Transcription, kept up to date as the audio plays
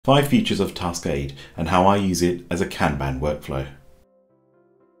5 features of Taskade and how I use it as a Kanban workflow.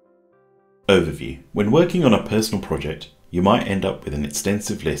 Overview. When working on a personal project, you might end up with an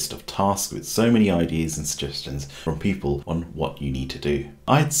extensive list of tasks with so many ideas and suggestions from people on what you need to do.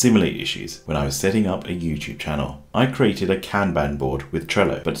 I had similar issues when I was setting up a YouTube channel. I created a Kanban board with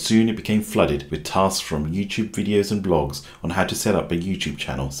Trello, but soon it became flooded with tasks from YouTube videos and blogs on how to set up a YouTube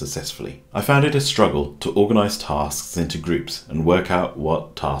channel successfully. I found it a struggle to organize tasks into groups and work out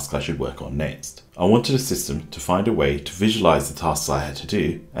what tasks I should work on next. I wanted a system to find a way to visualize the tasks I had to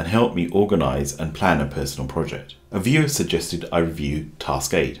do and help me organize and plan a personal project. A viewer suggested I review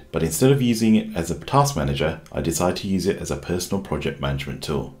Taskade, but instead of using it as a task manager, I decided to use it as a personal project management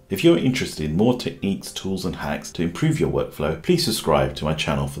tool. If you're interested in more techniques, tools and hacks to improve your workflow, please subscribe to my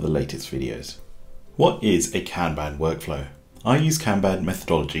channel for the latest videos. What is a Kanban workflow? I use Kanban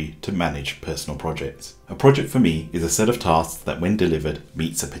methodology to manage personal projects. A project for me is a set of tasks that when delivered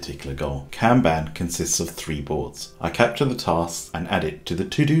meets a particular goal. Kanban consists of 3 boards. I capture the tasks and add it to the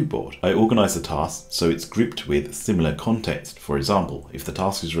to-do board. I organize the tasks so it's grouped with similar context. For example, if the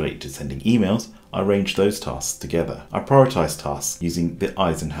task is related to sending emails, I arrange those tasks together. I prioritize tasks using the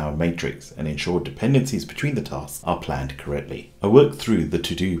Eisenhower matrix and ensure dependencies between the tasks are planned correctly. I work through the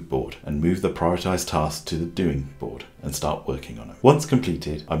to-do board and move the prioritized tasks to the doing board and start working on it. Once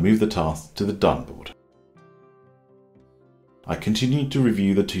completed, I move the tasks to the done board. I continue to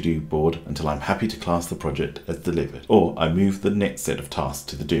review the to-do board until I'm happy to class the project as delivered, or I move the next set of tasks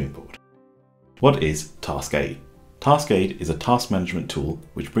to the doing board. What is Taskade? Taskade is a task management tool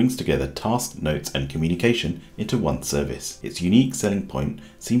which brings together tasks, notes and communication into one service. Its unique selling point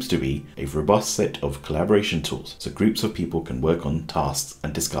seems to be a robust set of collaboration tools so groups of people can work on tasks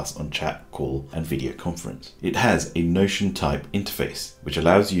and discuss on chat, call and video conference. It has a Notion type interface which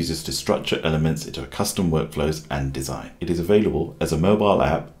allows users to structure elements into custom workflows and design. It is available as a mobile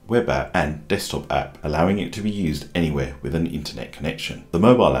app, web app and desktop app, allowing it to be used anywhere with an internet connection. The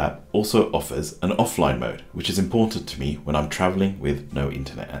mobile app also offers an offline mode, which is important to me when I'm traveling with no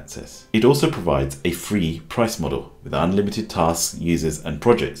internet access. It also provides a free price model with unlimited tasks, users and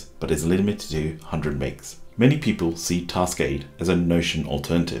projects, but is limited to 100 megs. Many people see Taskade as a Notion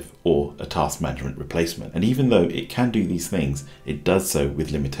alternative or a task management replacement, and even though it can do these things, it does so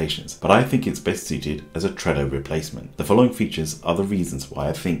with limitations, but I think it's best suited as a Trello replacement. The following features are the reasons why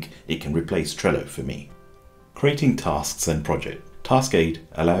I think it can replace Trello for me. Creating tasks and project. Taskade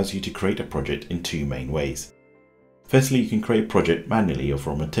allows you to create a project in 2 main ways. Firstly, you can create a project manually or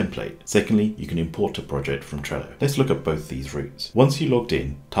from a template. Secondly, you can import a project from Trello. Let's look at both these routes. Once you logged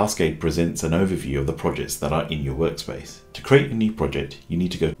in, Taskade presents an overview of the projects that are in your workspace. To create a new project, you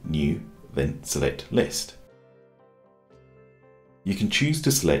need to go New, then select List. You can choose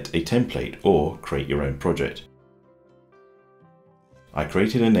to select a template or create your own project. I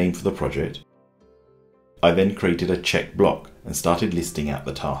created a name for the project. I then created a check block and started listing out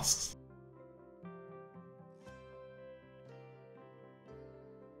the tasks.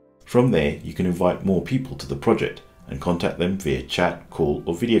 From there, you can invite more people to the project and contact them via chat, call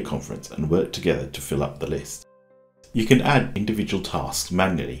or video conference and work together to fill up the list. You can add individual tasks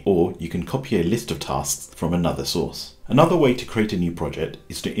manually, or you can copy a list of tasks from another source. Another way to create a new project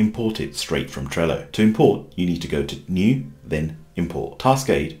is to import it straight from Trello. To import, you need to go to New, then Import.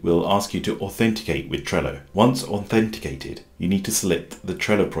 Taskade will ask you to authenticate with Trello. Once authenticated, you need to select the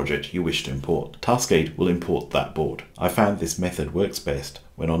Trello project you wish to import. Taskade will import that board. I found this method works best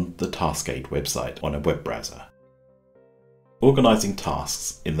when on the Taskade website on a web browser. Organizing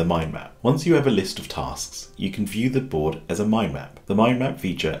tasks in the mind map. Once you have a list of tasks, you can view the board as a mind map. The mind map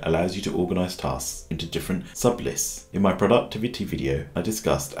feature allows you to organize tasks into different sub-lists. In my productivity video, I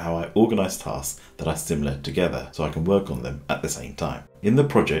discussed how I organize tasks that are similar together so I can work on them at the same time. In the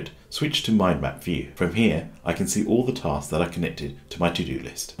project, switch to mind map view. From here, I can see all the tasks that are connected to my to-do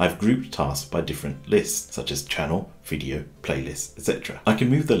list. I've grouped tasks by different lists, such as channel, video, playlist, etc. I can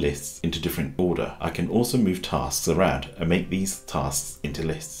move the lists into different order. I can also move tasks around and make these tasks into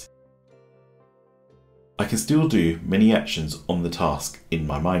lists. I can still do many actions on the task in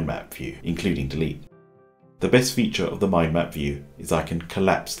my mind map view, including delete. The best feature of the mind map view is I can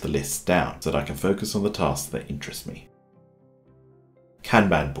collapse the lists down so that I can focus on the tasks that interest me.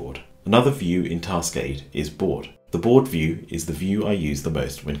 Kanban board. Another view in Taskade is board. The board view is the view I use the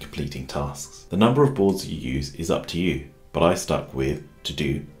most when completing tasks. The number of boards you use is up to you, but I stuck with to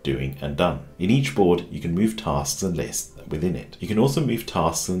do, doing and done. In each board, you can move tasks and lists within it. You can also move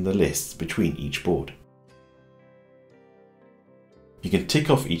tasks and the lists between each board. You can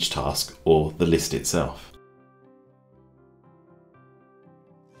tick off each task or the list itself.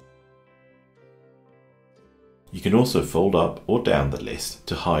 You can also fold up or down the list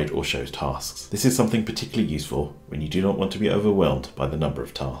to hide or show tasks. This is something particularly useful when you do not want to be overwhelmed by the number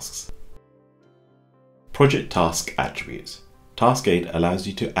of tasks. Project task attributes. Taskade allows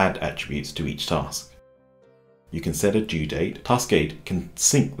you to add attributes to each task. You can set a due date. Taskade can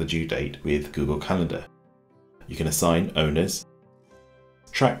sync the due date with Google Calendar. You can assign owners,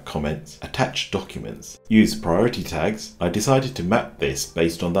 track comments, attach documents, use priority tags. I decided to map this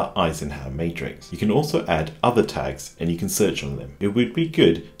based on the Eisenhower matrix. You can also add other tags and you can search on them. It would be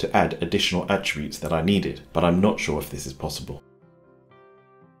good to add additional attributes that I needed, but I'm not sure if this is possible.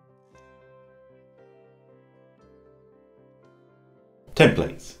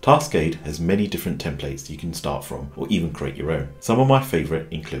 Templates. Taskade has many different templates you can start from or even create your own. Some of my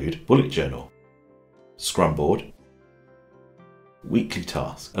favourite include Bullet Journal, Scrum Board, Weekly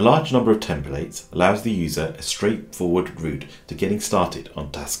Task. A large number of templates allows the user a straightforward route to getting started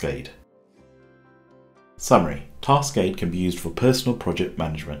on Taskade. Summary. Taskade can be used for personal project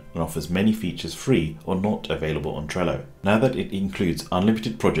management and offers many features free or not available on Trello. Now that it includes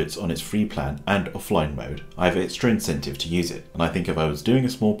unlimited projects on its free plan and offline mode, I have extra incentive to use it, and I think if I was doing a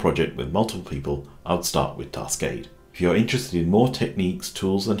small project with multiple people, I would start with Taskade. If you are interested in more techniques,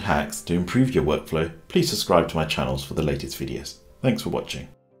 tools and hacks to improve your workflow, please subscribe to my channels for the latest videos. Thanks for watching.